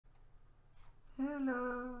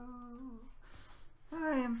Hello,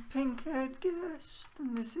 I am Pink-Haired Guest,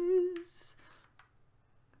 and this is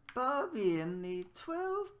Barbie and the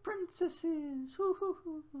 12 Princesses.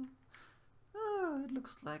 Oh, it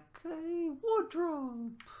looks like a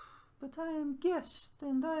wardrobe, but I am Guest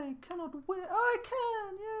and I cannot wear. Oh, I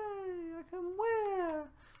can! Yay! I can wear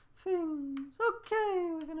things. Okay,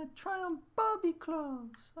 we're gonna try on Barbie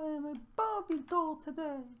clothes. I am a Barbie doll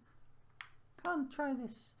today. Can't try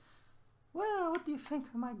this. Well, what do you think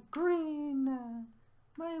of my green,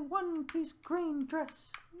 my one-piece green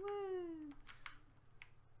dress? Well,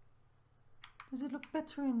 does it look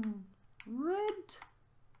better in red,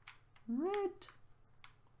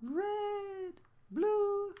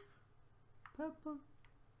 blue, purple,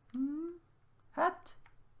 hat?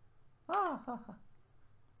 Ah, ha, ha.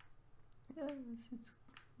 Yes, it's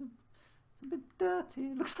a bit dirty.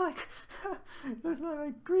 It looks like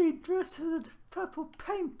my green dress has purple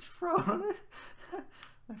paint thrown on it.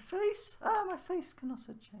 My face? Ah, my face can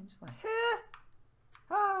also change. My hair?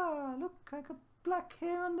 Ah, look, I got black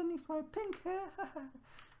hair underneath my pink hair.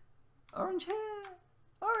 Orange hair?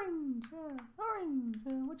 Orange, orange.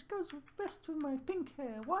 Which goes best with my pink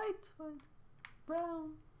hair? White,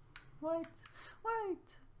 brown, white.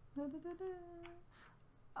 Da, da, da, da.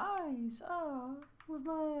 Eyes, with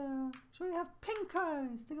my, shall we have pink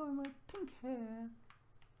eyes to go with my pink hair?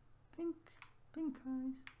 Pink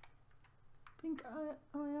eyes. Pink eye,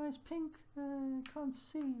 my eyes pink, can't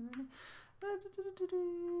see really.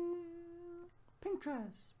 Pink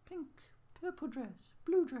dress, pink, purple dress,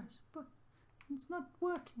 blue dress, but it's not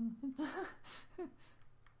working.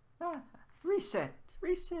 Reset.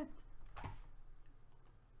 Reset.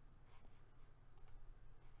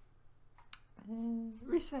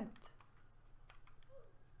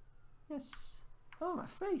 Yes. Oh, my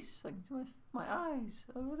face. I can see my eyes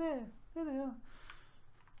over there. There they are.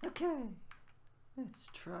 Okay. Let's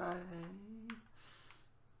try.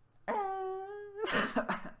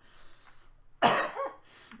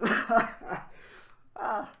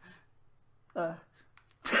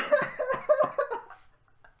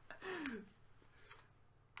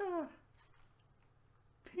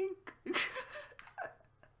 Pink.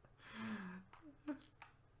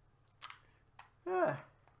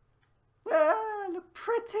 Look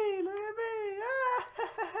pretty, look at me.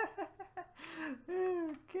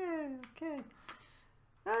 Okay.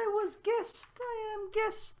 I was Guest, I am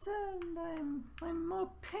Guest, and I'm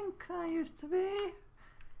more pink than I used to be.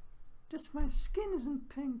 Just my skin isn't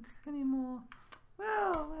pink anymore.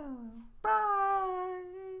 Well,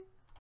 bye.